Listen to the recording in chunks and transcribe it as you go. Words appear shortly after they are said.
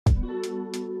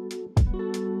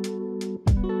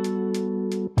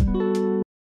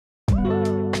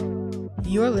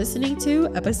You're listening to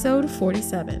episode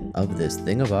 47 of This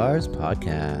Thing of Ours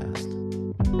podcast.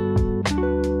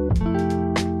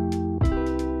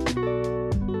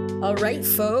 All right,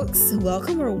 folks,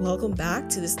 welcome back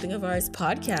to This Thing of Ours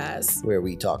podcast, where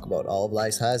we talk about all of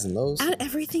life's highs and lows and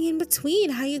everything in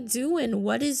between. How you doing?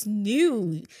 What is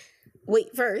new?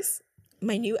 Wait, first,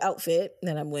 my new outfit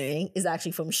that I'm wearing is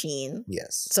actually from Shein.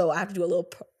 Yes. So I have to do a little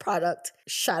product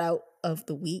shout out of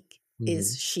the week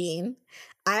is Shein.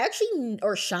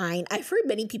 Or Shine. I've heard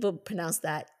many people pronounce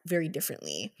that very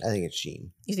differently. I think it's Shein.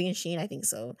 You think it's Shein? I think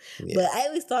so. Yeah. But I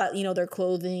always thought, their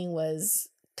clothing was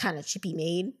kind of chippy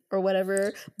made or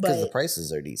whatever. Because the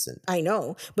prices are decent. I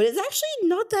know. But it's actually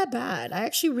not that bad. I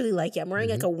actually really like it. I'm wearing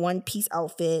like a one-piece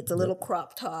outfit. It's a little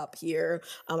crop top here.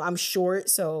 I'm short,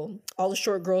 so all the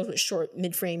short girls with short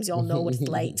mid-frames, y'all know what it's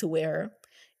like to wear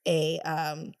a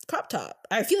crop top.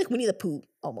 I feel like Winnie the Pooh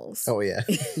almost. Oh, yeah.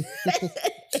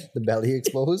 The belly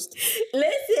exposed?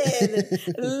 Listen.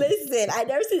 I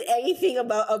never said anything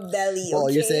about a belly, Oh,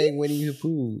 okay? you're saying Winnie the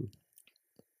Pooh.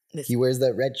 Listen. He wears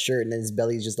that red shirt and then his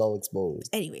belly's just all exposed.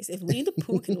 Anyways, if Winnie the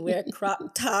Pooh can wear a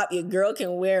crop top, your girl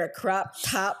can wear a crop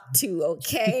top too,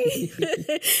 okay?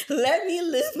 Let me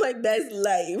live my best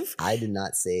life. I did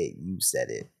not say it. You said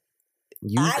it.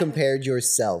 You compared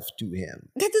yourself to him.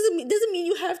 That doesn't mean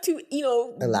you have to,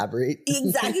 elaborate.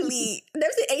 Exactly.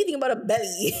 Never said anything about a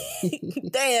belly.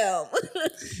 Damn.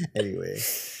 Anyway,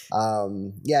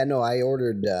 I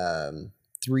ordered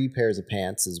 3 pairs of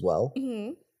pants as well.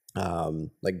 Mm-hmm.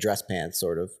 Like dress pants,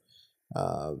 sort of,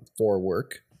 for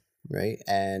work, right?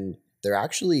 And they're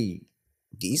actually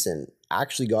decent. I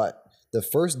actually got the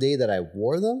first day that I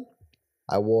wore them.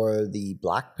 I wore the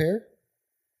black pair.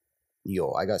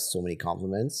 I got so many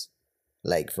compliments,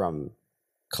 like from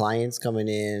clients coming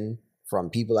in, from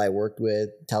people I worked with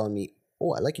telling me,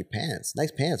 "Oh, I like your pants.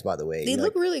 Nice pants, by the way." They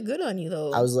look really good on you,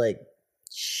 though. I was like,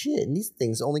 "Shit, and these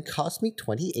things only cost me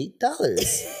 $28."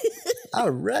 All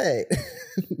right.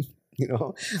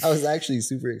 I was actually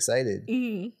super excited.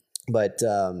 Mm-hmm. But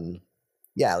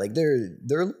like they're a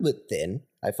little bit thin.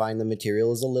 I find the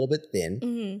material is a little bit thin.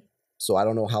 Mm-hmm. So I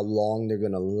don't know how long they're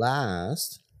going to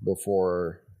last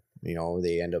before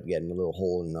they end up getting a little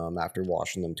hole in them after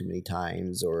washing them too many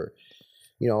times, or,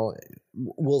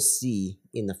 we'll see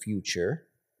in the future.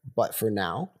 But for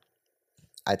now,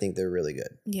 I think they're really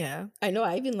good. Yeah, I know.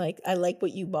 I like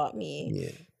what you bought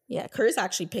me. Yeah. Curtis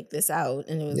actually picked this out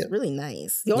and it was really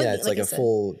nice. It's like a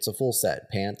full set: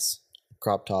 pants,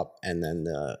 crop top, and then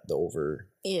the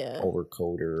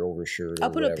overcoat or overshirt.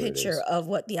 I'll put a picture of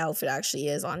what the outfit actually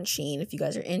is on Shein if you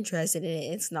guys are interested in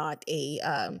it. It's not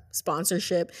a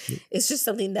sponsorship. It's just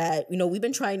something that we've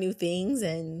been trying new things,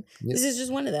 and this is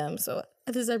just one of them. So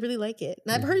I really like it,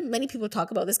 and I've heard many people talk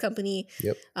about this company.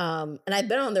 Yep. And I've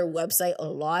been on their website a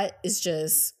lot. It's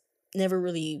just never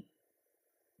really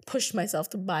pushed myself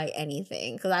to buy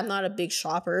anything because I'm not a big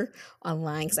shopper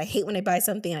online, because I hate when I buy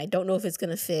something and I don't know if it's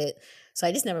gonna fit. So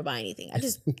I just never buy anything. I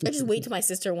just wait till my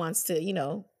sister wants to,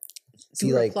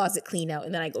 do her closet clean out,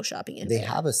 and then I go shopping. They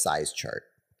have a size chart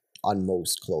on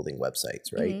most clothing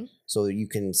websites, right? Mm-hmm. So you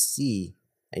can see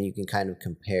and you can kind of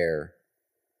compare.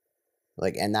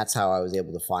 And that's how I was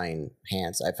able to find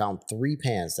pants. I found 3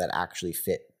 pants that actually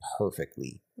fit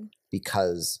perfectly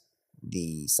because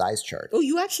the size chart. Oh,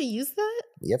 you actually use that?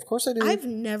 Yeah, of course I do. I've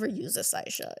never used a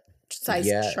size chart.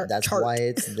 That's chart. why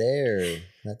it's there.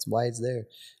 That's why it's there.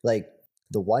 Like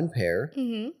the one pair,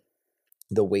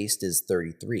 the waist is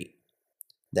 33.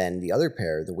 Then the other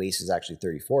pair, the waist is actually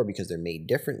 34 because they're made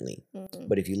differently. Mm-hmm.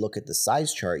 But if you look at the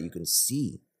size chart, you can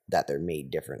see that they're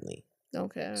made differently.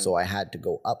 Okay. So I had to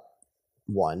go up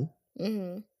one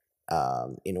in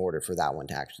order for that one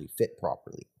to actually fit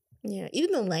properly. Yeah,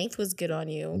 even the length was good on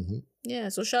you. Mm-hmm. Yeah,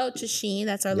 so shout out to Shein.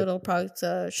 That's our little product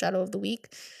shadow of the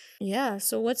week. Yeah,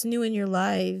 so what's new in your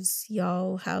lives,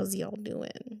 y'all? How's y'all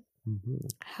doing? Mm-hmm.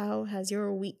 How has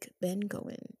your week been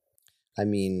going? I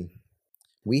mean,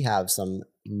 we have some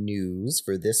news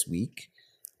for this week.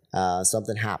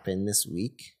 Something happened this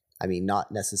week. I mean,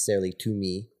 not necessarily to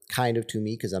me, kind of to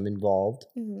me because I'm involved,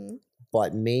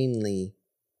 but mainly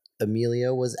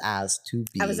Amelia was asked to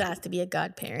be... I was asked to be a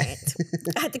godparent.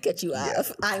 I had to cut you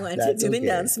off. I went to do the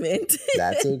announcement.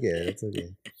 That's okay.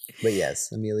 But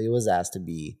yes, Amelia was asked to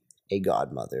be a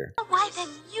godmother. Why, then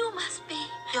you must be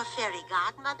your fairy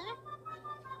godmother?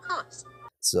 Of course.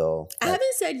 So... I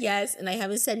haven't said yes and I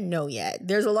haven't said no yet.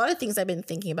 There's a lot of things I've been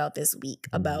thinking about this week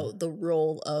about the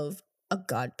role of a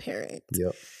godparent.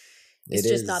 Yep. It's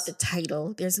just not the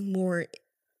title. There's more...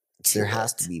 There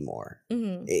has to be more.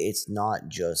 Mm-hmm. It's not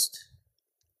just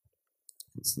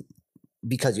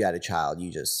because you had a child,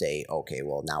 you just say, okay,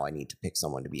 well, now I need to pick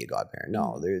someone to be a godparent.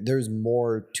 No, there's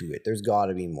more to it. There's got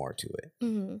to be more to it.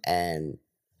 Mm-hmm. And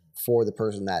for the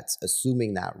person that's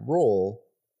assuming that role,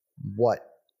 what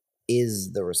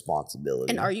is the responsibility?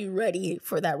 And are you ready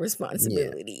for that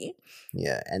responsibility?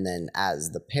 Yeah. And then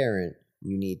as the parent,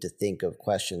 you need to think of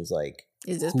questions like,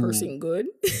 is this person good?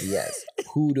 Yes.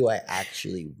 Who do I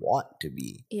actually want to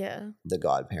be the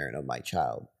godparent of my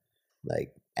child?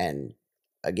 Like, and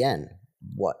again,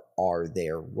 what are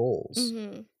their roles?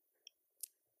 Mm-hmm.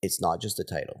 It's not just a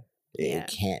title. It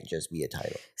can't just be a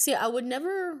title. See,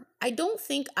 I don't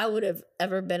think I would have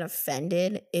ever been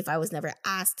offended if I was never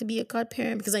asked to be a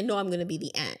godparent, because I know I'm going to be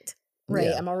the aunt, right?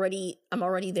 Yeah. I'm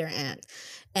already their aunt.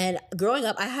 And growing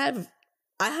up, I have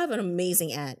an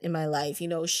amazing aunt in my life. You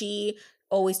know, she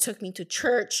always took me to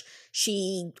church.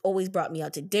 She always brought me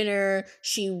out to dinner.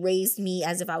 She raised me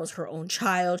as if I was her own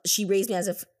child. She raised me as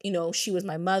if, you know, she was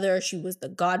my mother. She was the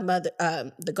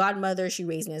godmother. She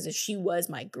raised me as if she was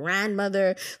my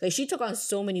grandmother. Like, she took on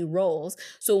so many roles.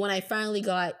 So when I finally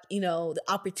got, you know, the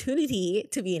opportunity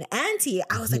to be an auntie,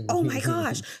 I was like, oh my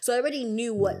gosh. So I already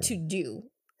knew what to do.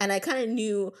 And I kind of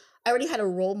knew, I already had a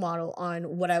role model on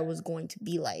what I was going to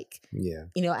be like, you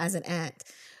know, as an aunt.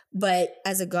 But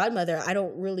as a godmother, I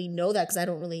don't really know that, because I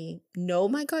don't really know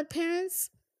my godparents.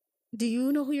 Do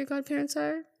you know who your godparents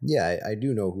are? Yeah, I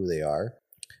do know who they are.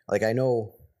 Like, I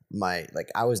know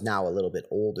I was now a little bit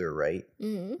older, right?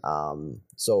 Mm-hmm.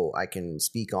 So I can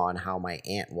speak on how my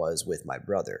aunt was with my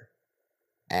brother.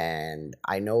 And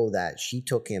I know that she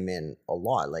took him in a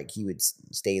lot. Like, he would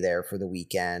stay there for the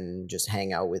weekend, just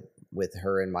hang out with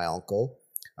her and my uncle.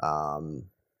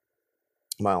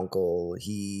 My uncle,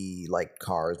 he liked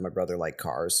cars. My brother liked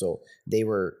cars. So they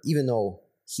were, even though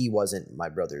he wasn't my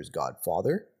brother's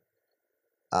godfather,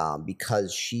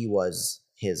 because she was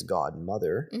his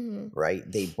godmother, right?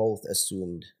 They both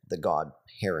assumed the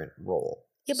godparent role.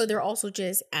 Yeah, but they're also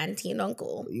just auntie and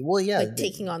uncle. Well, yeah. Like,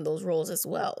 taking on those roles as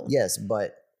well. Yes,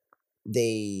 but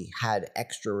they had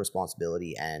extra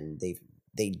responsibility, and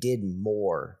they did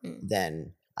more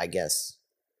than, I guess,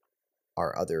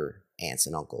 our other aunts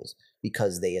and uncles,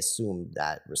 because they assumed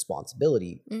that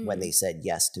responsibility when they said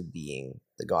yes to being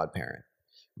the godparent,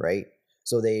 right?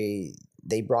 So they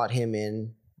brought him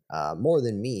in more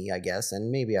than me, I guess, and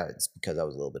maybe it's because I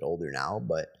was a little bit older now,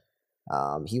 but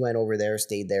he went over there,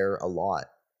 stayed there a lot,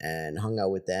 and hung out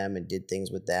with them and did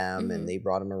things with them, and they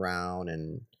brought him around,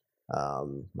 and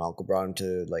my uncle brought him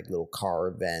to like little car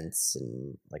events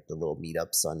and like the little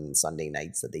meetups on Sunday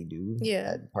nights that they do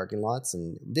at parking lots,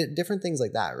 and different things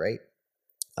like that, right?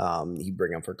 He'd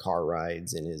bring him for car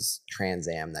rides in his Trans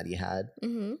Am that he had.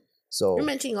 So you're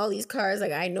mentioning all these cars,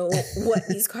 like, I know what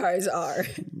these cars are.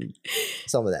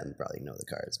 Some of them probably know the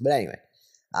cars, but anyway.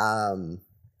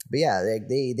 But yeah,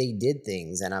 they did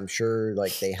things, and I'm sure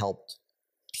like they helped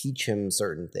teach him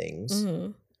certain things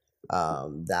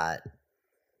that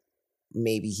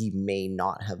maybe he may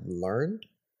not have learned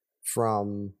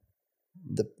from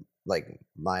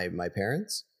my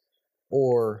parents,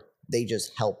 or they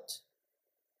just helped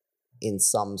in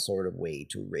some sort of way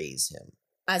to raise him.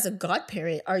 As a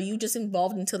godparent, are you just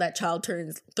involved until that child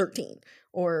turns 13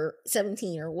 or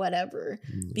 17 or whatever?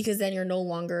 Because then you're no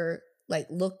longer like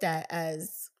looked at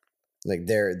as like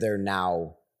they're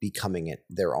now becoming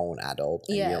their own adult,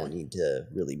 and you don't need to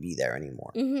really be there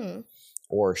anymore.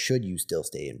 Or should you still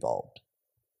stay involved?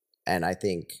 And I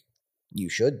think you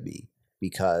should be,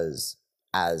 because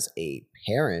as a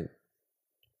parent,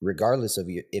 regardless of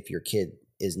if your kid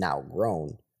is now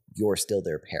grown, you're still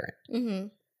their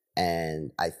parent.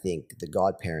 And I think the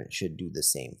godparent should do the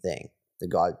same thing. The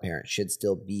godparent should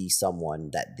still be someone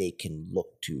that they can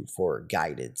look to for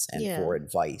guidance and for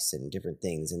advice and different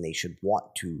things. And they should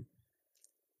want to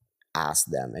ask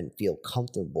them and feel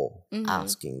comfortable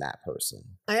asking that person.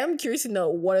 I am curious to know,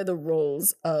 what are the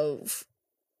roles of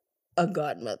a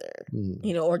godmother,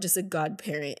 you know, or just a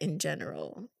godparent in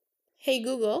general? Hey,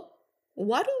 Google,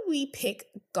 why do we pick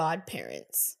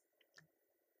godparents?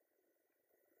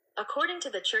 According to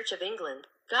the Church of England,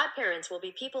 godparents will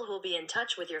be people who will be in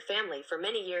touch with your family for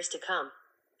many years to come.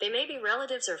 They may be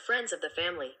relatives or friends of the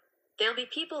family. They'll be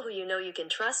people who you know you can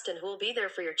trust and who will be there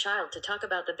for your child to talk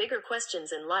about the bigger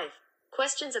questions in life.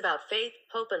 Questions about faith,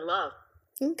 hope, and love.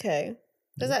 Okay.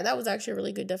 That was actually a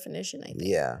really good definition, I think.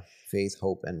 Yeah. Faith,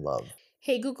 hope, and love.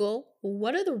 Hey, Google,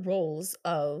 what are the roles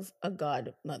of a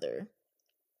godmother?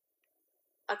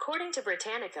 According to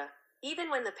Britannica, even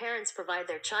when the parents provide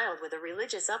their child with a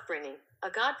religious upbringing, a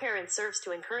godparent serves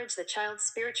to encourage the child's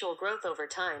spiritual growth over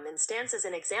time and stands as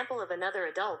an example of another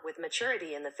adult with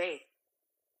maturity in the faith.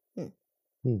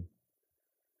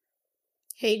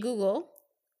 Hey, Google,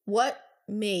 what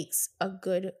makes a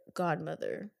good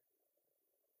godmother?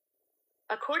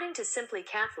 According to Simply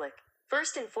Catholic,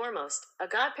 first and foremost, a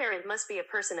godparent must be a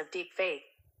person of deep faith.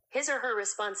 His or her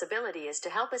responsibility is to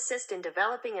help assist in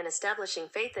developing and establishing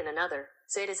faith in another,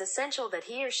 so it is essential that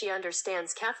he or she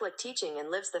understands Catholic teaching and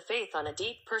lives the faith on a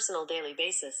deep, personal daily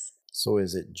basis. So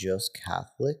is it just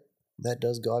Catholic that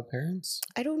does godparents?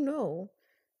 I don't know.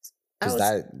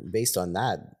 Because based on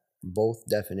that, both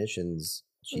definitions,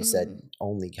 she said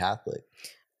only Catholic.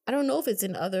 I don't know if it's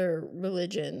in other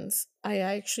religions. I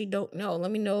actually don't know.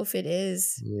 Let me know if it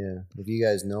is. Yeah. If you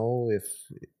guys know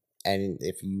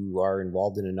if you are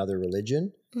involved in another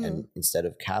religion and instead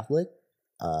of Catholic,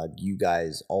 you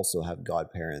guys also have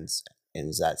godparents, and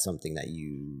is that something that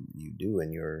you do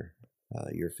in your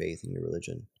faith and your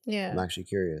religion? Yeah, I'm actually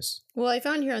curious. Well, I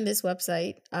found here on this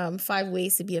website 5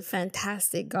 ways to be a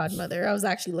fantastic godmother. I was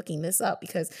actually looking this up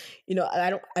because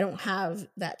I don't have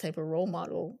that type of role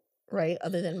model, right?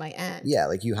 Other than my aunt. Yeah,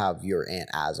 like you have your aunt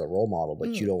as a role model, but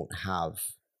you don't have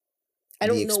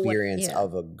the experience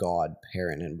of a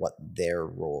godparent and what their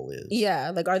role is. Yeah,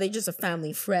 like are they just a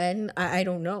family friend? I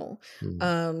don't know.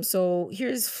 So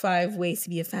here's 5 ways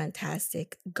to be a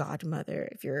fantastic godmother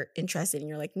if you're interested and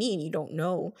you're like me and you don't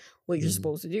know what you're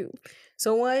supposed to do.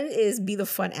 So 1 is be the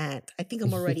fun aunt. I think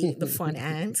I'm already the fun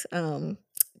aunt,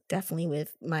 definitely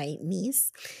with my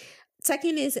niece.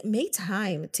 2nd is make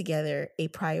time together a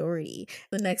priority.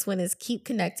 The next one is keep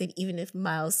connected even if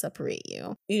miles separate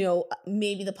you.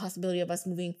 Maybe the possibility of us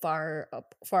moving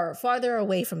farther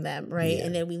away from them, right? Yeah.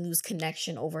 And then we lose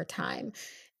connection over time.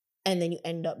 And then you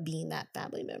end up being that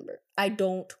family member. I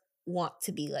don't want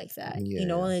to be like that. Yeah.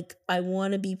 Like I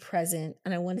want to be present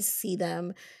and I want to see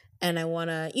them and I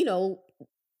want to,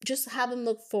 just have them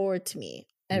look forward to me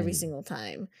every single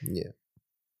time. Yeah.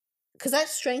 Because that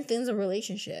strengthens a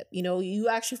relationship. You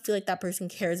actually feel like that person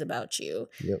cares about you.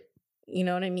 Yep. You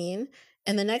know what I mean?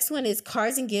 And the next one is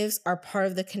cards and gifts are part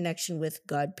of the connection with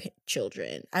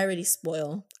godchildren. I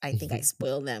think I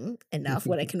spoil them enough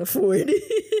what I can afford.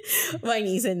 My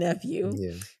niece and nephew.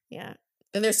 Yeah.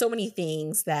 And there's so many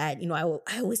things that,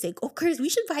 I always say, oh, Curtis, we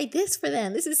should buy this for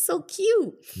them. This is so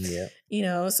cute.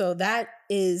 Yeah. So that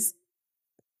is...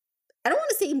 I don't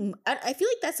want to say, I feel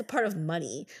like that's a part of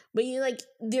money, but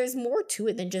there's more to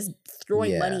it than just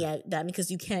throwing money at them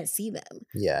because you can't see them.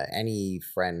 Yeah, any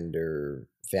friend or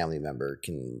family member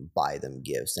can buy them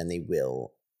gifts and they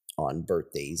will on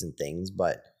birthdays and things.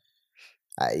 But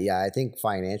I think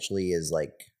financially is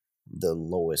like the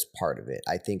lowest part of it.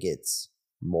 I think it's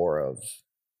more of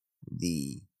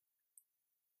the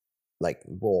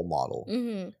role model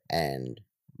and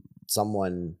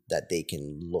someone that they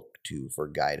can look to for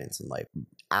guidance in life.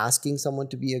 Asking someone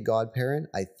to be a godparent,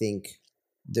 I think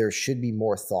there should be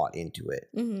more thought into it.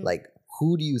 Like,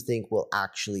 who do you think will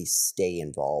actually stay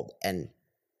involved and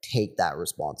take that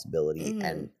responsibility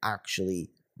and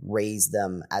actually raise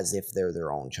them as if they're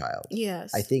their own child?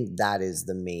 Yes. I think that is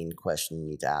the main question you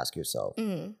need to ask yourself.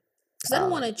 Because I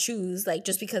don't want to choose,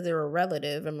 just because they're a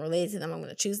relative, I'm related to them, I'm going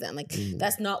to choose them.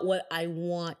 That's not what I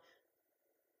want.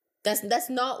 That's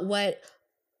not what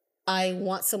I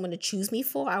want someone to choose me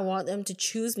for. I want them to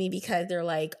choose me because they're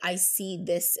like, I see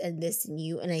this and this in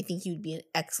you, and I think you'd be an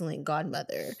excellent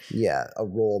godmother. Yeah, a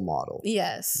role model.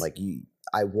 Yes.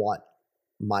 I want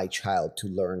my child to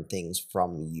learn things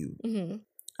from you.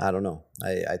 I don't know.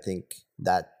 I think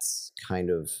that's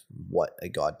kind of what a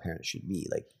godparent should be.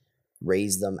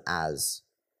 Raise them as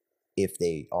if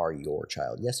they are your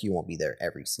child. Yes, you won't be there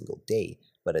every single day,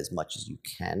 but as much as you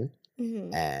can.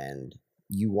 And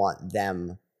you want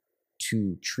them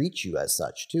to treat you as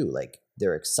such too.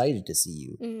 They're excited to see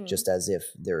you, just as if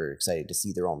they're excited to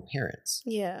see their own parents.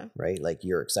 Yeah. Right?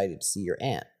 You're excited to see your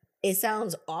aunt. It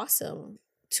sounds awesome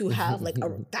to have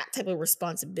that type of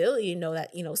responsibility,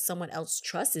 that, someone else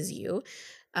trusts you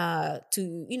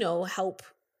to, help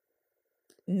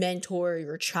mentor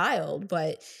your child.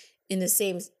 But in the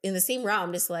same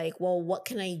realm, it's well, what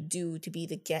can I do to be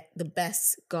the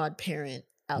best godparent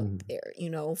out there,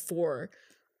 for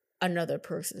another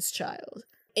person's child?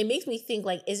 It makes me think,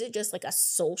 is it just a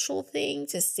social thing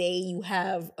to say you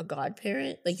have a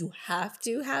godparent? You have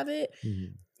to have it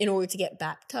in order to get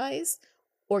baptized?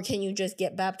 Or can you just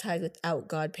get baptized without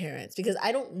godparents? Because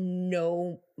I don't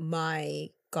know my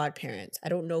godparents. I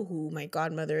don't know who my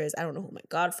godmother is. I don't know who my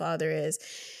godfather is.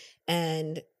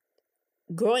 And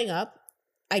growing up,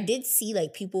 I did see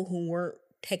people who weren't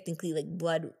technically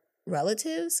blood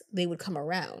relatives. They would come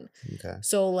around. Okay.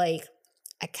 So I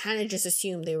kind of just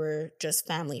assumed they were just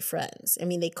family friends. I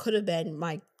mean, they could have been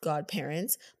my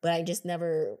godparents, but I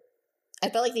I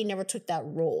felt like they never took that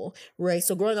role, right?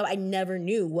 So growing up, I never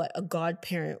knew what a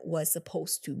godparent was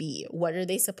supposed to be. What are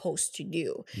they supposed to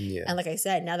do? Yeah. And like I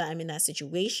said, now that I'm in that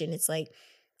situation, it's like,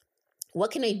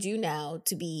 what can I do now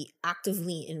to be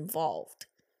actively involved,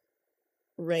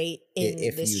 right, in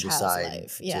If this you child's decide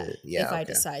life? if I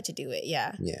decide to do it,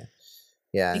 Yeah.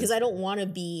 because I don't want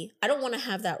to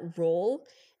have that role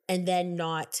and then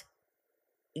not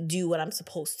do what I'm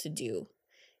supposed to do.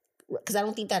 Because I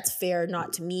don't think that's fair,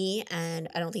 not to me, and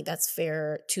I don't think that's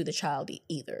fair to the child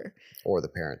either. Or the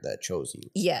parent that chose you.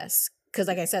 Yes, because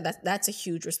like I said, that's a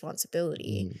huge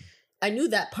responsibility. I knew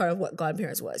that part of what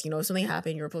godparents was. If something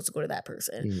happened, you're supposed to go to that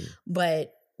person.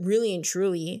 But really and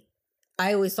truly,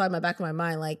 I always thought in the back of my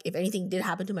mind, like, if anything did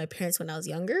happen to my parents when I was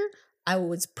younger, I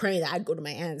was praying that I'd go to my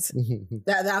aunt's.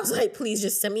 that I was like, please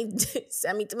just send me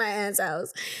to my aunt's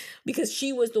house, because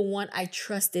she was the one I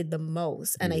trusted the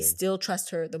most, and I still trust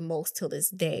her the most till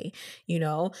this day.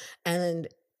 And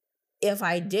if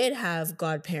I did have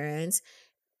godparents,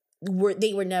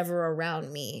 they were never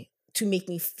around me to make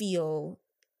me feel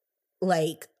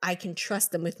like I can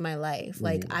trust them with my life.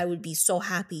 Like, I would be so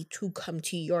happy to come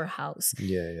to your house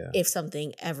if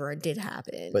something ever did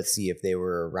happen. But see, if they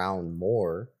were around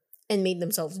more and made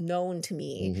themselves known to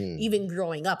me, even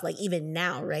growing up, like even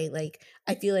now, right? Like,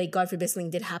 I feel like, God forbid something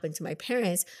did happen to my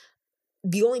parents,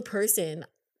 the only person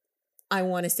I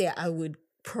want to say I would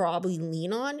probably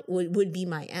lean on would be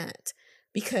my aunt,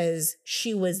 because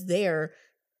she was there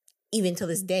even to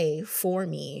this day for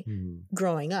me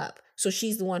growing up. So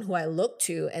she's the one who I look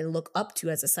to and look up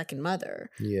to as a second mother,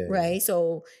 right?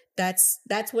 So that's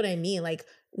what I mean. Like,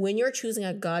 when you're choosing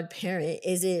a godparent,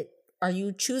 are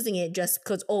you choosing it just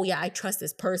because, oh yeah, I trust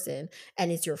this person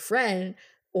and it's your friend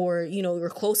or, your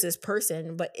closest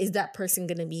person, but is that person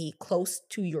going to be close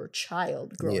to your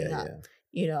child growing up?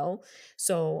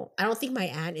 So I don't think my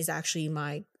aunt is actually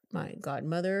my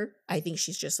godmother. I think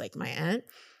she's just like my aunt,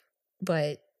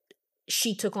 but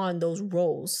she took on those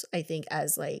roles, I think,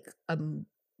 as like a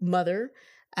mother,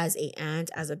 as a aunt,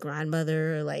 as a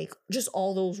grandmother, like just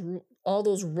all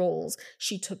those roles,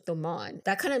 she took them on.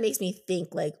 That kind of makes me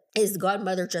think, like, is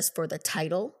godmother just for the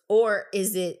title, or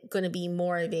is it going to be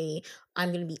more of I'm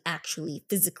going to be actually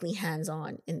physically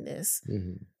hands-on in this?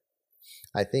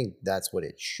 I think that's what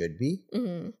it should be,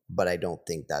 but I don't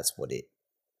think that's what it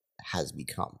has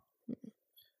become.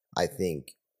 I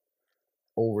think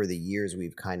over the years,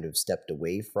 we've kind of stepped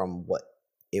away from what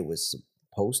it was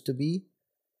supposed to be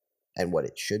and what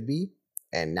it should be.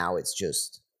 And now it's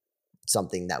just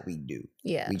something that we do.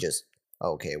 Yeah. We just,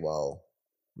 okay, well,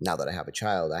 now that I have a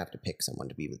child, I have to pick someone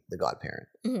to be with the godparent.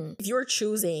 If you're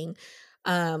choosing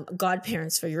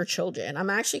godparents for your children, I'm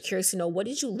actually curious to know, what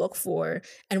did you look for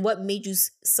and what made you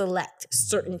select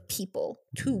certain people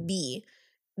to be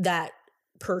that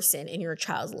person in your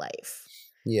child's life?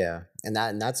 Yeah, and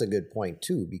that's a good point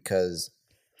too, because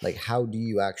like, how do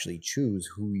you actually choose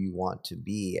who you want to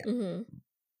be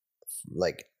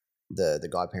like the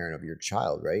godparent of your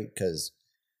child, right? Because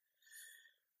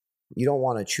you don't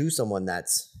want to choose someone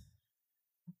that's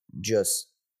just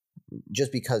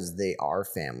because they are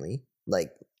family. Like,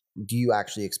 do you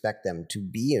actually expect them to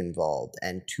be involved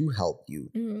and to help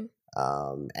you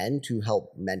and to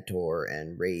help mentor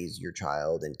and raise your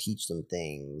child and teach them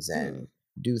things and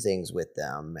do things with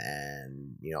them,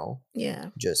 and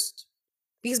just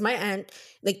because my aunt,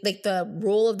 like the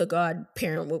role of the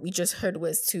godparent, what we just heard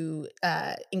was to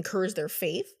encourage their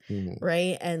faith,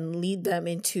 right, and lead them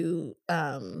into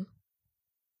a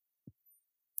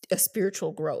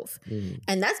spiritual growth,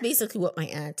 and that's basically what my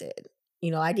aunt did.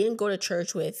 I didn't go to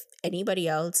church with anybody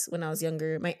else when I was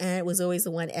younger. My aunt was always the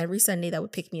one every Sunday that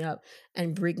would pick me up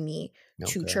and bring me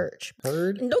to church.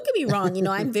 Heard? And don't get me wrong,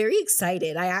 I'm very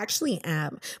excited. I actually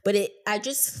am. But I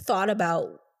just thought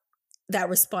about that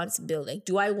responsibility. Like,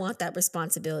 do I want that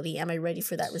responsibility? Am I ready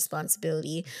for that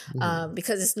responsibility?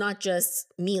 Because it's not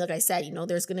just me. Like I said,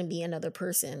 there's going to be another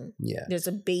person. Yeah. There's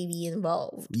a baby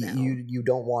involved. You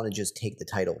don't want to just take the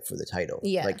title for the title.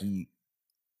 Yeah. Like,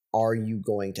 are you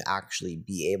going to actually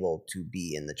be able to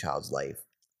be in the child's life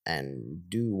and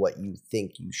do what you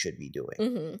think you should be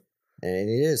doing? And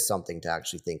it is something to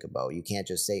actually think about. You can't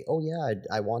just say, oh yeah,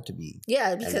 I want to be.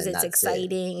 Yeah, because it's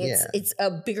exciting. It's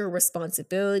a bigger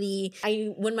responsibility.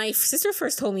 When my sister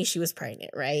first told me she was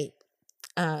pregnant, right?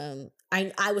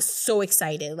 I was so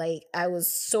excited. Like, I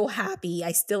was so happy.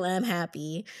 I still am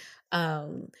happy.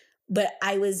 But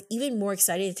I was even more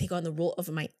excited to take on the role of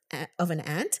an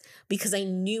aunt, because I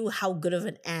knew how good of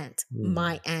an aunt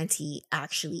my auntie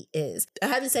actually is. I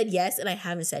haven't said yes and I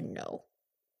haven't said no.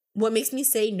 What makes me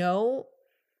say no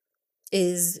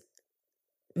is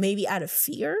maybe out of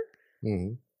fear.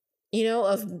 you know,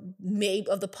 of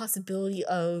the possibility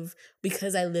of,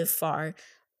 because I live far,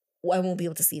 I won't be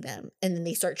able to see them. And then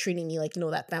they start treating me like, you know,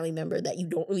 that family member that you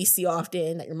don't really see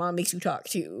often, that your mom makes you talk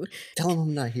to. Tell them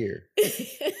I'm not here.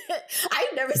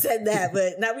 I've never said that,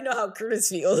 but now we know how Curtis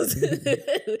feels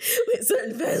with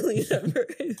certain family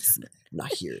members.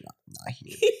 Not here, not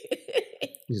here.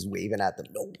 Just waving at them.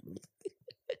 No.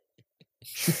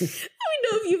 I don't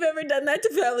know if you've ever done that to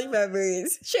family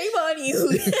members. Shame on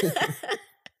you.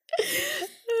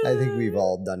 I think we've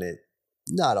all done it.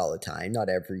 Not all the time, not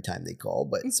every time they call,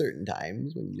 but certain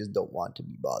times when you just don't want to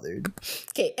be bothered.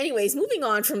 Okay, anyways, moving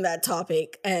on from that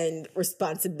topic and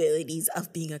responsibilities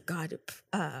of being a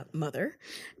godmother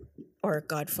or a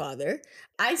godfather,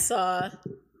 I saw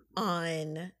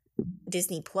on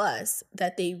Disney Plus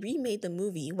that they remade the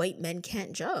movie White Men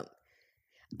Can't Jump.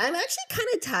 I'm actually kind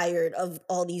of tired of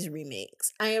all these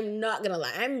remakes. I am not gonna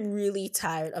lie. I'm really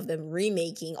tired of them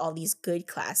remaking all these good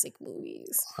classic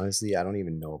movies. Honestly, I don't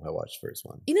even know if I watched the first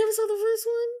one. You never saw the first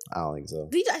one? I don't think so.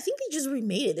 I think they just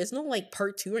remade it. There's no like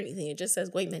part 2 or anything. It just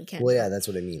says White Men Can't Well, Jump. yeah, that's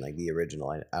what I mean. Like the original.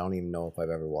 I don't even know if I've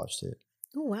ever watched it.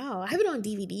 Oh, wow. I have it on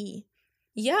DVD.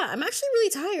 Yeah, I'm actually really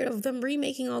tired of them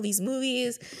remaking all these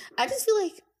movies. I just feel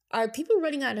like, are people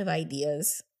running out of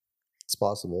ideas? It's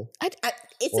possible.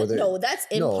 That's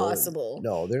impossible.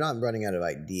 No, they're not running out of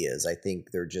ideas. I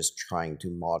think they're just trying to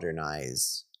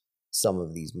modernize some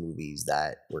of these movies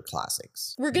that were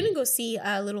classics. We're going to go see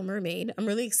Little Mermaid. I'm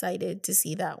really excited to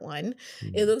see that one.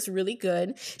 It looks really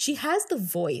good. She has the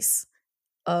voice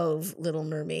of Little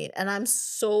Mermaid, and I'm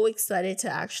so excited to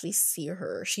actually see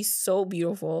her. She's so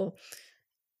beautiful.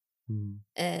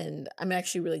 And I'm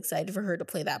actually really excited for her to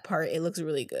play that part. It looks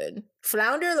really good.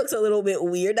 Flounder looks a little bit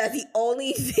weird. That's the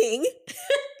only thing.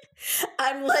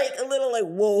 I'm like a little like,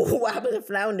 whoa, what happened to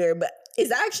Flounder? But is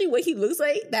that actually what he looks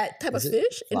like? That type of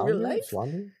fish in real life?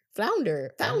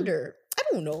 Flounder. I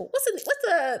don't know. What's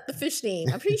the fish name?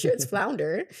 I'm pretty sure it's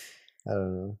Flounder. I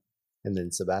don't know. And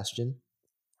then Sebastian.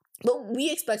 But we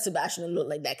expect Sebastian to look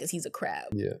like that because he's a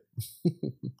crab. Yeah.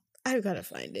 I gotta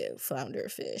find it. Flounder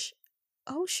fish.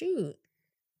 Oh, shoot.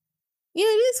 Yeah,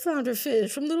 it is Flounder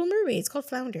fish from Little Mermaid. It's called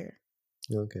Flounder.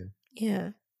 Okay.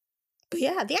 Yeah. But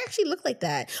yeah, they actually look like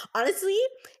that. Honestly,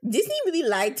 Disney really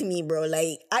lied to me, bro.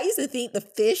 Like, I used to think the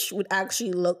fish would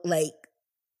actually look like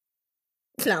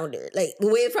Flounder. Like, the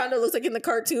way Flounder looks like in the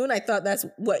cartoon, I thought that's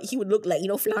what he would look like. You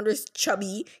know, Flounder's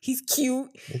chubby. He's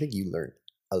cute. I think you learned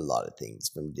a lot of things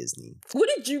from Disney. What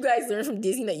did you guys learn from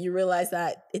Disney that you realized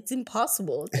that it's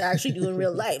impossible to actually do in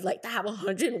real life? Like to have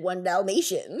 101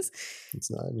 Dalmatians.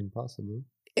 It's not impossible.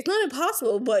 It's not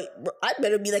impossible, but I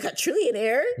better be like a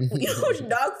trillionaire. You know how much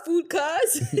dog food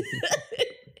costs?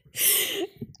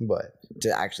 But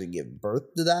to actually give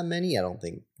birth to that many, I don't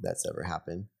think that's ever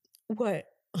happened. What?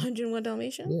 101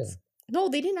 Dalmatians? Yeah. No,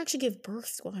 they didn't actually give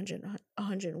birth to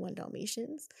 101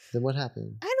 Dalmatians. Then what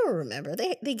happened? I don't remember.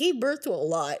 They gave birth to a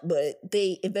lot, but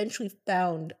they eventually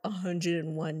found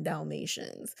 101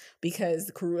 Dalmatians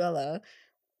because Cruella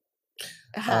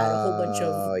had a whole bunch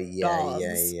of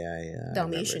dogs. Yeah.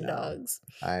 Dalmatian dogs.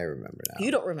 I remember now.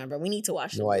 You don't remember. We need to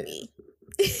watch the movie.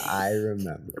 I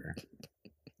remember.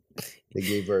 They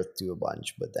gave birth to a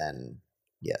bunch, but then,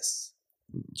 yes,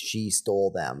 she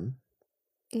stole them.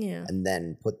 Yeah. And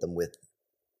then put them with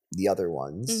the other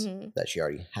ones that she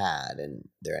already had, and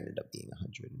there ended up being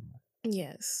 100.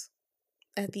 Yes.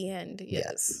 At the end,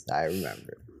 yes. I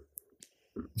remember.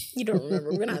 You don't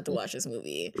remember. We're going to have to watch this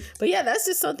movie. But yeah, that's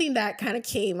just something that kind of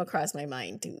came across my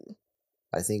mind too.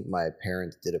 I think my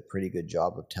parents did a pretty good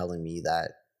job of telling me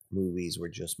that movies were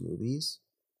just movies.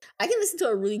 I can listen to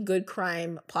a really good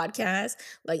crime podcast.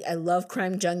 Like, I love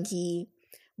Crime Junkie,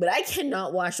 but I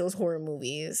cannot watch those horror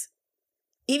movies.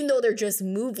 Even though they're just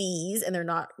movies and they're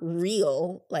not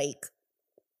real, like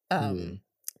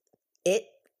It,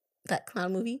 that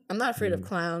clown movie. I'm not afraid of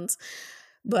clowns,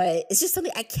 but it's just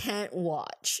something I can't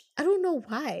watch. I don't know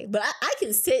why, but I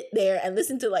can sit there and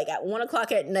listen to like at 1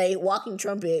 o'clock at night, Walking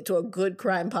Trumpet to a good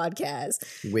crime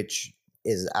podcast. Which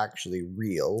is actually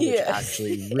real, which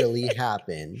actually really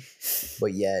happened,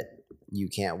 but yet you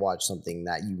can't watch something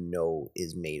that you know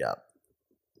is made up.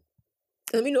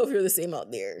 Let me know if you're the same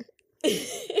out there.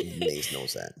 It makes no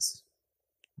sense.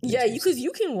 Yeah, because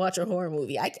you can watch a horror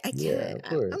movie. I can't. Yeah, of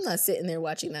course. I'm not sitting there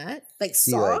watching that. Like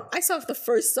Saw, I saw the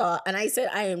first Saw, and I said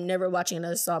I am never watching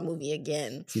another Saw movie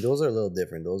again. See, those are a little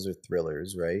different. Those are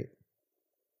thrillers, right?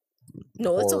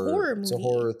 No, it's a horror movie. It's a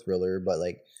horror thriller, but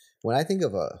like when I think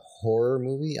of a horror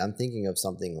movie, I'm thinking of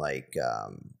something like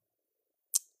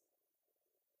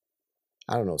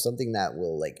I don't know, something that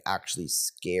will like actually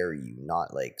scare you,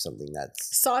 not like something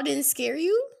that's... Saw didn't scare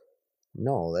you?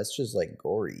 No, that's just like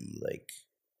gory. Like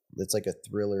it's like a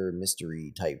thriller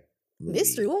mystery type movie.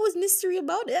 Mystery? What was mystery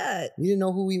about that? You didn't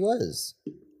know who he was.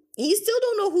 You still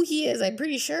don't know who he is, I'm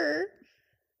pretty sure.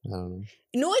 I don't know.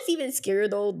 You know what's even scarier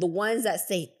though? The ones that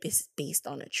say this is based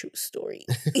on a true story.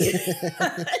 As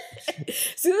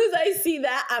soon as I see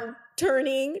that, I'm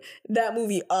turning that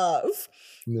movie off.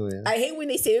 No, yeah. I hate when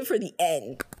they save it for the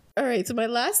end. All right, so my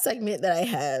last segment that I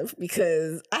have,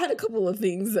 because I had a couple of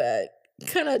things that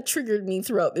kind of triggered me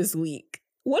throughout this week.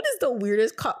 What is the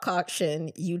weirdest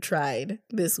concoction you tried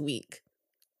this week?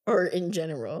 Or in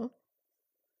general?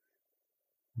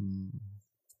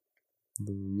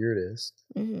 The weirdest.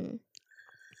 Mm-hmm.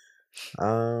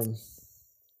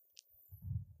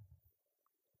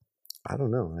 I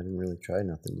don't know. I didn't really try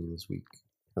nothing new this week.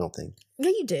 I don't think. Yeah,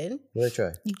 you did. What did I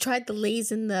try? You tried the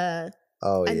Lay's and the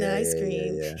the ice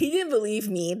cream. Yeah. He didn't believe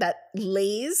me that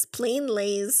Lay's, plain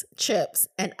Lay's chips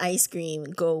and ice cream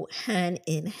go hand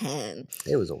in hand.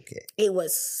 It was okay. It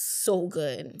was so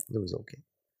good. It was okay.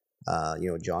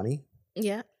 You know Johnny?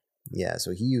 Yeah. Yeah,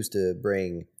 so he used to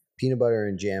bring peanut butter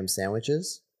and jam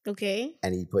sandwiches, Okay.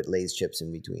 and he put Lay's chips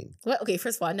in between. What? Okay,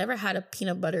 first of all, I never had a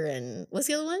peanut butter and what's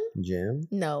the other one? Jam?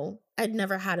 No, I'd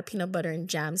never had a peanut butter and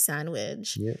jam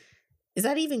sandwich. Yeah, Is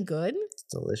that even good? it's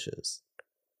delicious.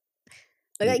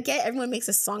 Like I get everyone makes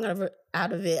a song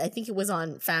out of it. I think it was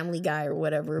on Family Guy or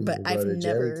whatever, but I've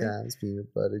never.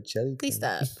 Peanut butter jelly. Please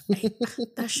stop.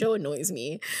 That show annoys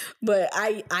me. But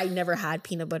I never had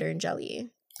peanut butter and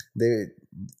jelly.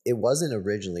 It wasn't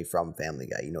originally from Family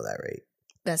Guy. You know that, right?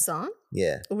 That song?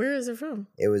 Yeah. Where is it from?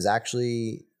 It was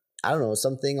actually, I don't know,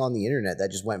 something on the internet that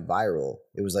just went viral.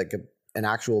 It was like an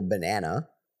actual banana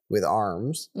with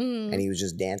arms, and he was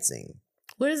just dancing.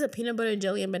 What does a peanut butter,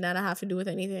 jelly, and banana have to do with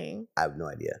anything? I have no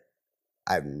idea.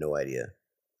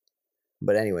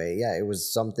 But anyway, yeah, it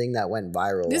was something that went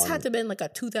viral. This had to have been like a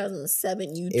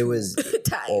 2007 YouTube It was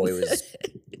time. Oh, it was.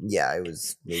 Yeah, it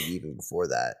was maybe even before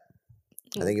that.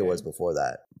 I think it was before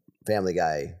that. Family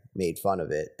Guy made fun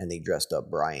of it, and they dressed up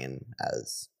Brian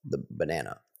as the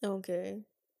banana. Okay.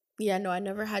 Yeah, no, I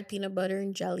never had peanut butter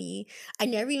and jelly. I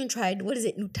never even tried, what is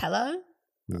it, Nutella?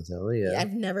 Nutella, yeah.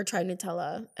 I've never tried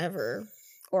Nutella ever.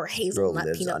 Or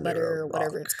hazelnut peanut butter or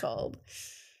whatever it's called.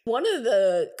 One of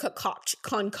the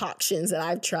concoctions that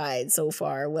I've tried so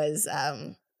far was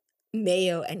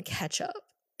mayo and ketchup.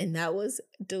 And that was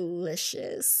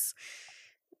delicious.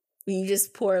 You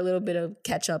just pour a little bit of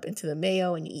ketchup into the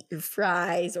mayo and you eat your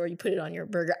fries or you put it on your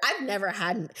burger.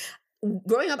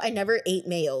 Growing up, I never ate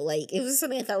mayo. Like, it was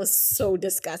something I thought was so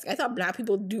disgusting. I thought Black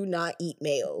people do not eat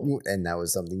mayo. And that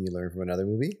was something you learned from another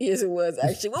movie? Yes, it was,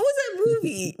 actually. What was that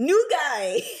movie? New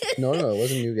Guy. No, it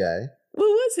wasn't New Guy. What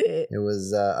was it? It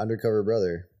was Undercover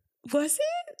Brother. Was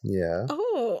it? Yeah.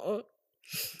 Oh.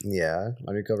 Yeah,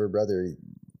 Undercover Brother.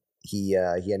 He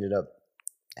ended up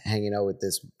hanging out with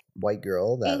this white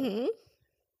girl that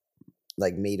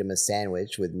like made him a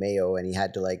sandwich with mayo, and he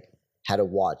had to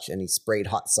watch, and he sprayed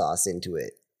hot sauce into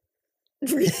it.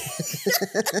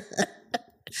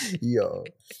 Yo,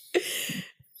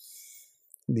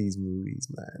 these movies,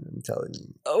 man, I'm telling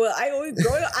you. Well,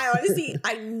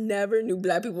 I never knew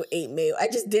Black people ate mayo. I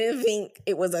just didn't think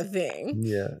it was a thing.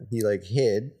 Yeah, he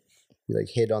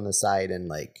hid on the side and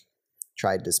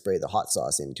tried to spray the hot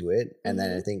sauce into it, and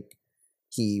then I think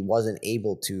he wasn't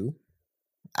able to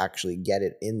actually get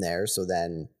it in there, so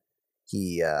then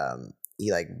he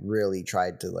really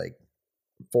tried to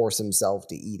force himself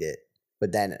to eat it,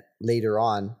 but then later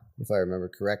on, if I remember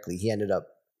correctly, he ended up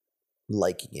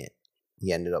liking it.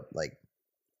 He ended up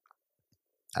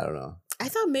I don't know. I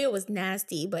thought mayo was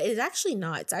nasty, but it's actually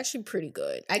not. It's actually pretty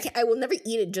good. I will never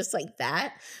eat it just like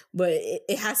that, but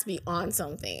it has to be on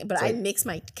something. But I mix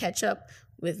my ketchup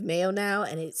with mayo now,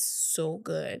 and it's so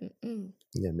good.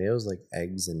 Yeah, mayo's like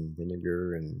eggs and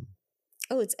vinegar and...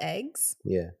 Oh, it's eggs?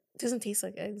 Yeah. It doesn't taste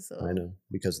like eggs, though. I know,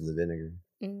 because of the vinegar.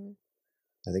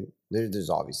 I think there's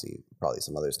obviously probably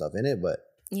some other stuff in it, but...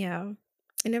 Yeah.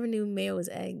 I never knew mayo was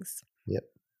eggs. Yep.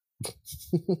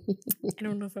 I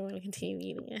don't know if I want to continue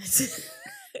eating it.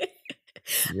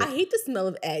 Yep. I hate the smell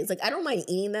of eggs. I don't mind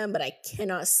eating them, but I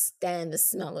cannot stand the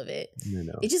smell of it. I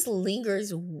know. It just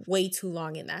lingers way too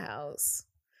long in the house.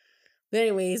 But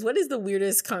anyways, what is the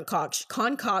weirdest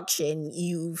concoction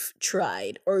you've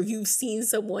tried, or you've seen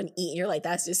someone eat and you're like,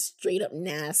 that's just straight up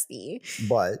nasty?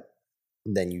 But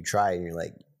then you try and you're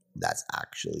like, that's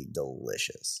actually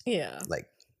delicious. Yeah.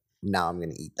 Now I'm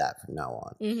going to eat that from now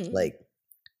on.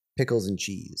 Pickles and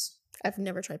cheese. I've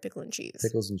never tried pickle and cheese.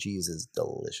 Pickles and cheese is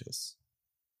delicious.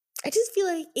 I just feel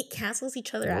like it cancels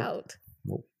each other out.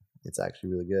 Nope. It's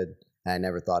actually really good. I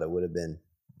never thought it would have been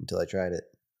until I tried it.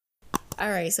 All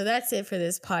right, so that's it for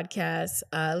this podcast.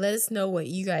 Let us know what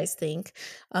you guys think.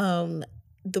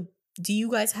 Do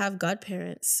you guys have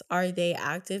godparents? Are they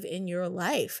active in your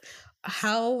life?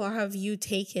 How have you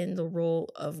taken the role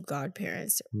of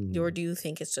godparents? Or do you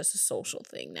think it's just a social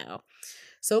thing now?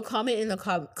 So comment in the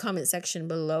comment section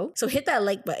below. So hit that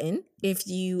like button if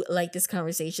you like this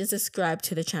conversation. Subscribe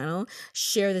to the channel.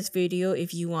 Share this video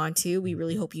if you want to. We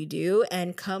really hope you do.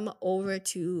 And come over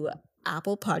to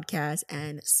Apple Podcasts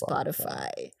and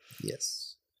Spotify.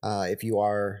 Yes. If you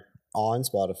are on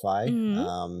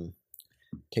Spotify,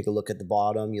 take a look at the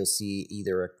bottom. You'll see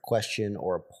either a question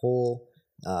or a poll.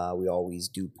 We always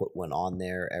do put one on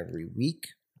there every week.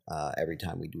 Every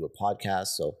time we do a podcast.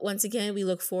 So once again, we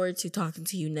look forward to talking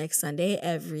to you next Sunday,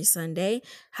 every Sunday.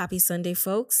 Happy Sunday,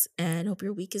 folks, and hope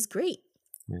your week is great.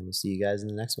 And we'll see you guys in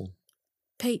the next one.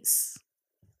 Peace.